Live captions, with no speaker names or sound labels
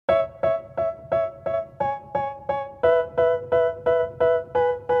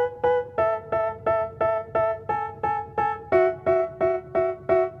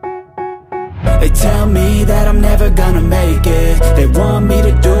tell me that I'm never gonna make it. They want me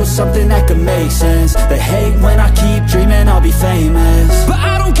to do something that could make sense. They hate when I keep dreaming I'll be famous, but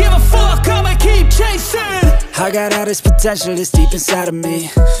I don't give a fuck, I'ma keep chasing. I got all this potential that's deep inside of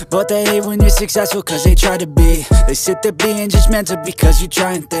me, but they hate when you're successful cause they try to be. They sit there being judgmental because you're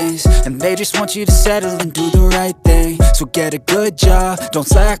trying things, and they just want you to settle and do the right thing. So get a good job, don't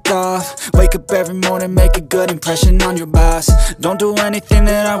slack off. Wake up every morning, make a good impression on your boss. Don't do anything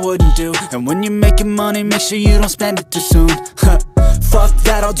that I wouldn't do, and when you're making money, make sure you don't spend it too soon. Fuck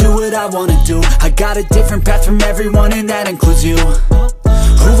that, I'll do what I wanna do. I got a different path from everyone, and that includes you.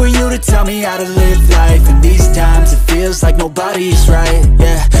 Who are you to tell me how to live life? In these times it feels like nobody's right,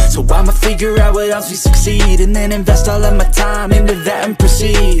 yeah. So I'ma figure out what else we succeed, and then invest all of my time into that and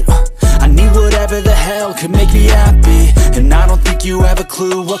proceed. I need whatever the hell could make me happy, and I don't think you have a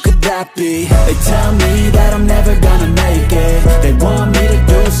clue what could that be. They tell me that I'm never gonna make it. They want me to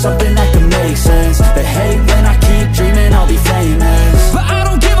do something that could make sense. They hate when I keep dreaming I'll be famous, but I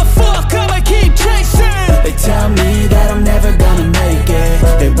don't give a fuck, I'ma keep chasing. They tell me that I'm never gonna make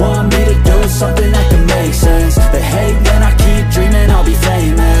it. They want me to do something that can make sense. They hate when I keep dreaming I'll be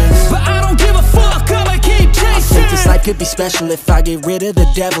famous, but I don't give a fuck, I'ma keep chasing. I think this life could be special if I get rid of the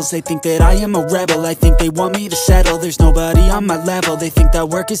devils. They think that I am a rebel, I think they want me to settle. There's nobody on my level. They think that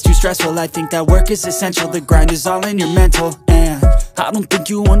work is too stressful, I think that work is essential. The grind is all in your mental, and I don't think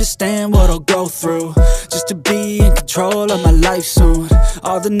you understand what I'll go through just to be in control of my life soon.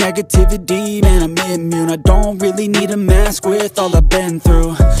 All the negativity, man, I'm immune. I don't really need a mask with all I've been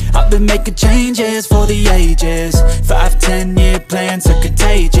through. I've been making changes for the ages. 5-10 year plans are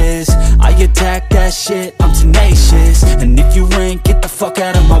contagious. I attack that shit, I'm tenacious. And if you ain't, get the fuck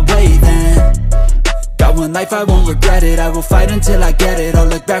out of my way then. Got one life, I won't regret it. I will fight until I get it. I'll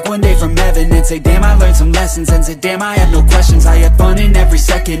look back one day from heaven and say, damn, I learned some lessons. And say, damn, I have no questions. I had fun in every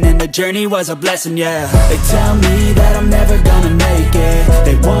second, and the journey was a blessing, yeah. They tell me that I'm never gonna make it.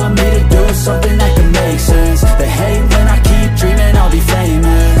 They want me to do something that can make sense. They hate when I keep dreaming I'll be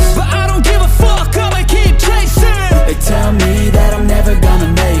famous, but I don't give a fuck, I'ma keep chasing. They tell me that I'm never gonna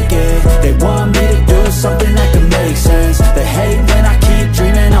make it. They want me to do something that can make sense. They hate when I keep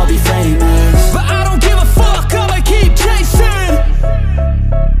dreaming I'll be famous, but I don't give a fuck, I'ma keep chasing.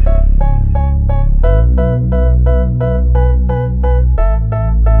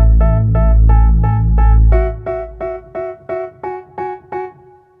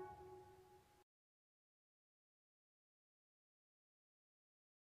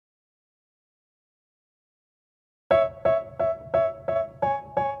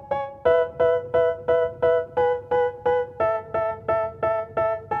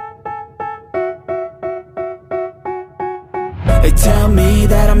 They tell me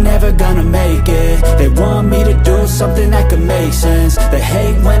that I'm never gonna make it. They want me to do something that could make sense. They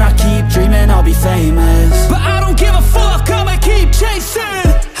hate when I keep dreaming I'll be famous, but I don't give a fuck, I'ma keep chasing.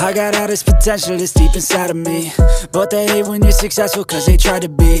 I got all this potential that's deep inside of me, but they hate when you're successful cause they try to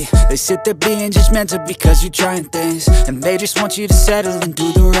be. They sit there being judgmental because you're trying things, and they just want you to settle and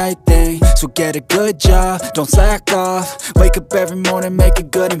do the right thing. So get a good job, don't slack off. Wake up every morning, make a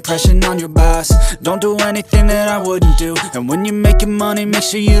good impression on your boss. Don't do anything that I wouldn't do, and when you're making money, make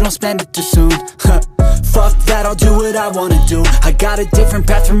sure you don't spend it too soon. Fuck that, I'll do what I wanna do. I got a different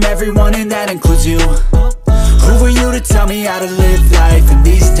path from everyone, and that includes you. Who are you to tell me how to live life? In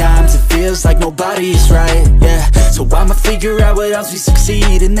these times it feels like nobody's right, yeah. So I'ma figure out what else we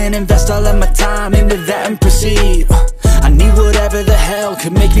succeed, and then invest all of my time into that and proceed. I need whatever the hell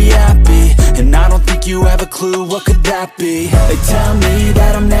could make me happy, and I don't think you have a clue what could that be. They tell me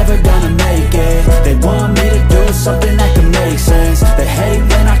that I'm never gonna make it. They want me to do something that can make sense. They hate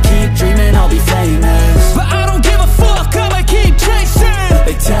when I keep dreaming I'll be famous, but I don't give a fuck, I'ma keep chasing.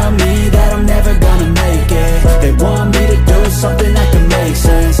 They tell me that I'm never gonna make it. They want me to do something that can make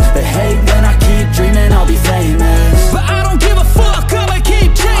sense. They hate when I keep dreaming I'll be famous, but I don't give a fuck, I'ma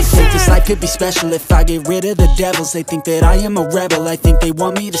keep chasing. I think this life could be special if I get rid of the devils. They think that I am a rebel, I think they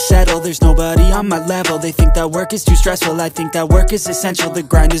want me to settle. There's nobody on my level. They think that work is too stressful, I think that work is essential. The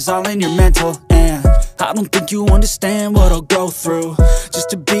grind is all in your mental, and I don't think you understand what I'll go through just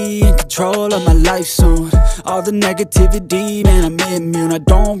to be in control of my life soon. All the negativity, man, I'm immune. I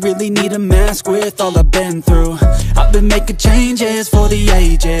don't really need a mask with all I've been through. I've been making changes for the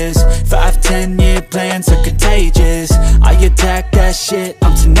ages. 5-10 year plans are contagious. I attack that shit,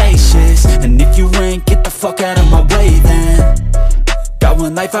 I'm tenacious. And if you ain't, get the fuck out of my way then. Got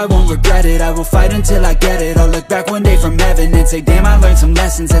one life, I won't regret it. I will fight until I get it. I'll look back one day from heaven and say, damn, I learned some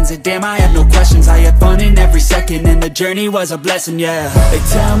lessons. And say, damn, I have no questions. I had fun in every second, and the journey was a blessing, yeah. They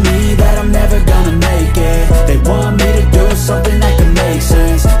tell me that I'm never gonna make it. They want me to do something that can make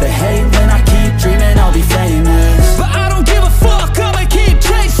sense. They hate when I keep dreaming I'll be famous. but I don't give a fuck, I'ma keep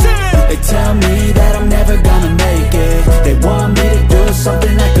chasing. They tell me that I'm never gonna make it. They want me to do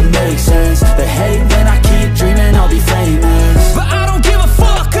something that can make sense. They hate when I keep dreaming I'll be famous, but I don't give a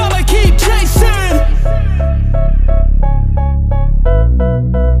fuck, I'ma keep chasing.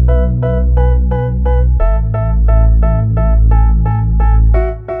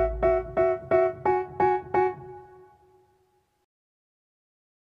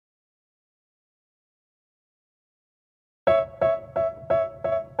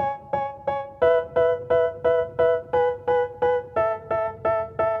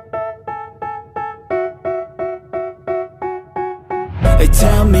 They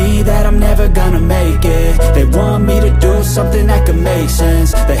tell me that I'm never gonna make it. They want me to do something that can make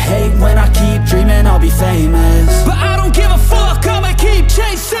sense. They hate when I keep dreaming I'll be famous, but I don't give a fuck, I'ma keep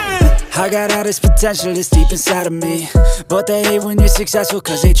chasing. I got all this potential that's deep inside of me, but they hate when you're successful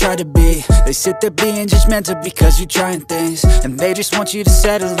cause they try to be. They sit there being judgmental because you're trying things, and they just want you to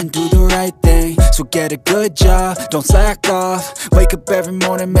settle and do the right thing. So get a good job, don't slack off. Wake up every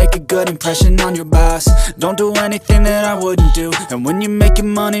morning, make a good impression on your boss. Don't do anything that I wouldn't do, and when you're making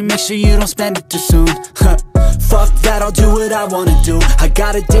money, make sure you don't spend it too soon. Fuck that, I'll do what I wanna do. I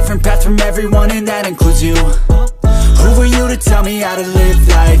got a different path from everyone and that includes you. Who are you to tell me how to live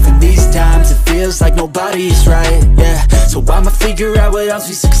life? In these times it feels like nobody's right, yeah. So I'ma figure out what else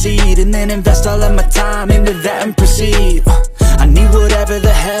we succeed, and then invest all of my time into that and proceed. I need whatever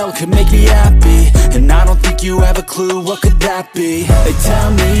the hell could make me happy, and I don't think you have a clue what could that be. They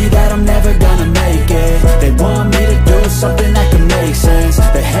tell me that I'm never gonna make it. They want me to do something that can make sense.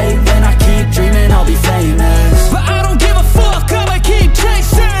 They hate when I keep dreaming I'll be famous, but I don't give a fuck, I'ma keep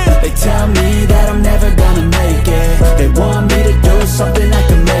chasing. They tell me that I'm never gonna make it. They want me to do something that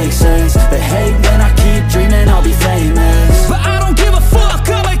can make sense. They hate when I keep dreaming I'll be famous, but I don't give a fuck,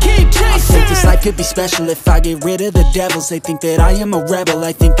 I'ma keep chasing. I think this life could be special if I get rid of the devils. They think that I am a rebel,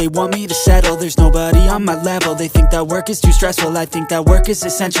 I think they want me to settle. There's nobody on my level. They think that work is too stressful, I think that work is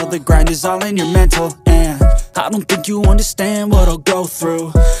essential. The grind is all in your mental, and I don't think you understand what I'll go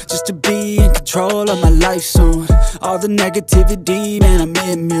through just to be in control of my life soon. All the negativity, man, I'm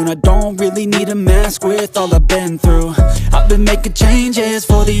immune. I don't really need a mask with all I've been through. I've been making changes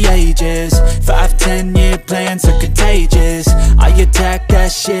for the ages. 5-10 year plans are contagious. I attack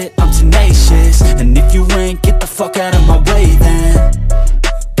that shit, I'm tenacious. And if you ain't, get the fuck out of my way then.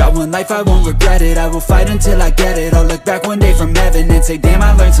 Got one life, I won't regret it. I will fight until I get it. I'll look back one day from heaven and say, damn,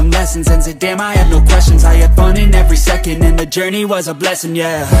 I learned some lessons. And say, damn, I have no questions. I had fun in every second, and the journey was a blessing,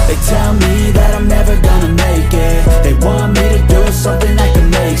 yeah. They tell me that I'm never gonna make it. They want me to do something that can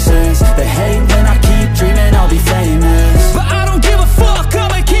make sense.